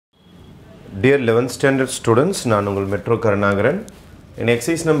Dear 11th standard students, நான் உங்கள் metro Karunakaran. In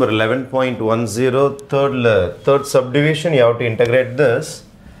exercise number 11.10, third subdivision, you have to integrate this.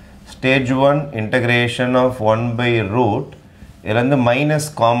 Stage 1, integration of 1 by root. இதிலிருந்து minus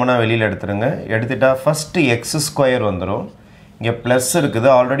காமனாக வெளியில் எடுத்துருங்க. எடுத்துட்டா ஃபஸ்ட்டு எக்ஸ் ஸ்கொயர் வந்துடும். இங்கே ப்ளஸ் இருக்குது,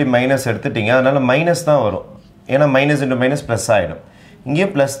 ஆல்ரெடி மைனஸ் எடுத்துட்டிங்க, அதனால் மைனஸ் தான் வரும். ஏன்னா மைனஸ் இன்ட்டு மைனஸ் ப்ளஸ் ஆகிடும். இங்கே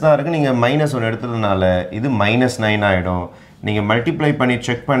ப்ளஸ் தான் இருக்குது, நீங்கள் மைனஸ் ஒன்று எடுத்ததுனால இது -9 ஆகிடும். நீங்கள் மல்டிப்ளை பண்ணி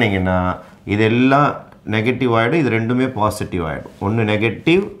செக் பண்ணிங்கன்னா இதெல்லாம் நெகட்டிவ் ஆகிடும், இது ரெண்டுமே பாசிட்டிவ் ஆகிடும். ஒன்று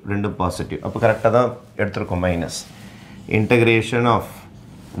நெகட்டிவ், ரெண்டு பாசிட்டிவ். அப்போ கரெக்டாக தான் எடுத்துருக்கோம் minus. Integration of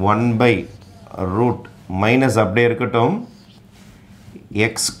 1 by root minus அப்படியே இருக்கட்டும்.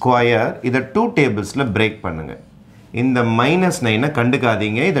 எக்ஸ் ஸ்கொயர் இதை 2 டேபிள்ஸில் பிரேக் பண்ணுங்கள். இந்த -9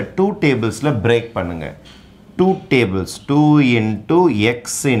 கண்டுக்காதீங்க, இதை 2 டேபிள்ஸில் பிரேக் பண்ணுங்கள். 2 tables 2 into x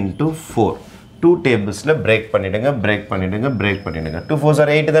into 4 2 tablesல break பண்ணிடுங்க. 2 4s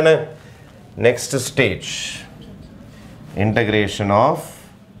are 8 தானே. next stage integration of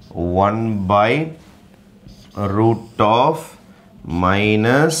 1 by root of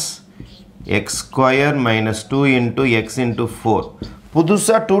minus x square minus 2 into x into 4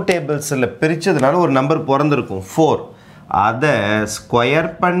 புதுசா 2 tablesல பிரிச்சதுனால ஒரு நம்பர் பிறந்திருக்கும் 4. அதை ஸ்கொயர்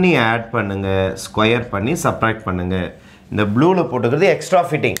பண்ணி ஆட் பண்ணுங்க, ஸ்கொயர் பண்ணி சப்ராக்ட் பண்ணுங்க. இந்த ப்ளூவில் போட்டுக்கிறது எக்ஸ்ட்ரா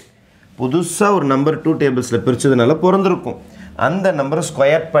ஃபிட்டிங். புதுசாக ஒரு நம்பர் 2 டேபிள்ஸில் பிரிச்சதுனால பிறந்திருக்கும். அந்த நம்பரை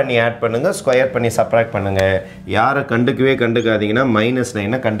ஸ்கொயர் பண்ணி ஆட் பண்ணுங்கள், ஸ்கொயர் பண்ணி சப்ராக்ட் பண்ணுங்கள். யாரை கண்டுக்காதீங்கன்னா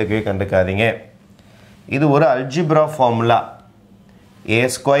 -9 கண்டுக்காதீங்க. இது ஒரு algebra formula. a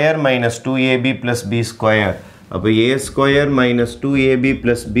square minus 2ab plus b square. அப்போ a square minus 2ab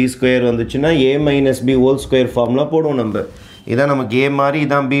plus b square வந்துச்சுன்னா a minus b whole square formula போடுவோம் நம்ம. இதான் நமக்கு a மாதிரி,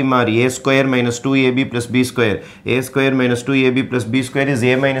 இதான் b மாதிரி. a square minus 2ab plus b square. a square minus 2ab plus b square is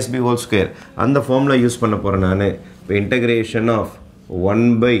a minus b whole square. அந்த formula use பண்ண போகிறேன் நான். இப்போ இன்டகிரேஷன் ஆஃப் 1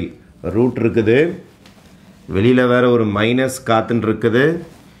 by ரூட் இருக்குது, வெளியில் வேறு ஒரு மைனஸ் காத்துன்னு இருக்குது.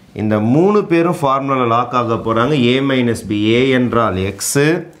 இந்த 3 பேரும் ஃபார்முலாவில் லாக் ஆக போகிறாங்க. a மைனஸ் b, a என்றால் எக்ஸு,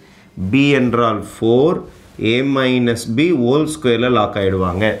 b என்றால் 4, a minus b whole ஸ்கொயரில் lock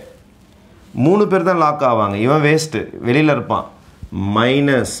ஆகிடுவாங்க. 3 பேர் தான் லாக் ஆவாங்க. இவன் வேஸ்ட்டு, வெளியில் இருப்பான்.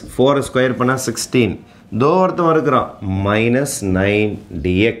 -4 ஸ்கொயர் பண்ணால் 16. தோ ஒருத்தன் இருக்கிறான் -9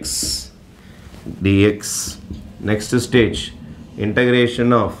 dx. Next stage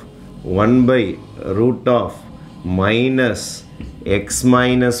integration of 1 by root of minus x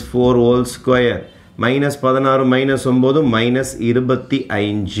minus 4 whole square. -16 -9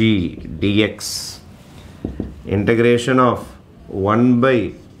 -25 dx. integration of 1 by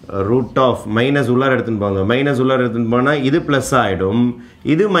root of minus உள்ளார எடுத்துன்னு போங்க. உள்ளார எடுத்துன்னு போனால் இது ப்ளஸ் ஆகிடும்,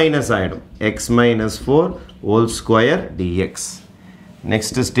 இது மைனஸ் ஆகிடும். x minus 4 whole square dx.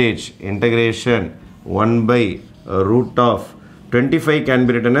 next stage integration 1 by root of 25 can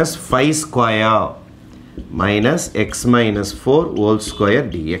be written as 5 square minus x minus 4 whole square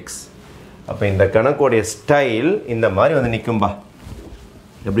dx. அப்போ இந்த கணக்கோடைய ஸ்டைல் இந்த மாதிரி வந்து நிற்கும்பா.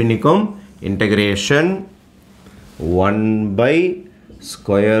 எப்படி நிற்கும்? integration 1 by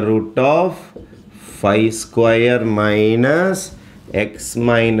square root of 5 square minus x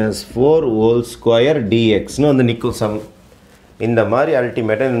minus 4 whole square dx வந்து நிற்கும் some. இந்த மாதிரி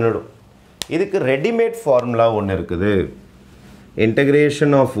அல்டிமேட்டாக நின்றுடும். இதுக்கு ரெடிமேட் ஃபார்முலா ஒன்று இருக்குது.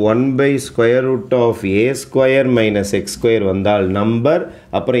 Integration of 1 by square root of a square minus x square வந்தால் நம்பர்,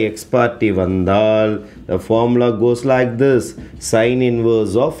 அப்புறம் x பார்ட்டி வந்தால் the formula goes like this. sin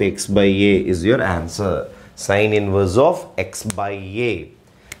inverse of x by a is your answer. sin inverse of x by a.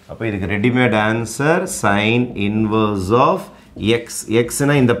 அப்போ இதுக்கு readymade answer sin inverse of x.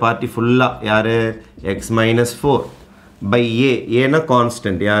 xனா இந்த party ஃபுல்லாக யார்? x minus 4 by a. ஏன்னா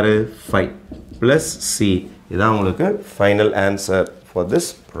constant யார்? 5 plus c. இதான் உங்களுக்கு final answer for this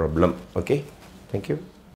problem. Okay, thank you.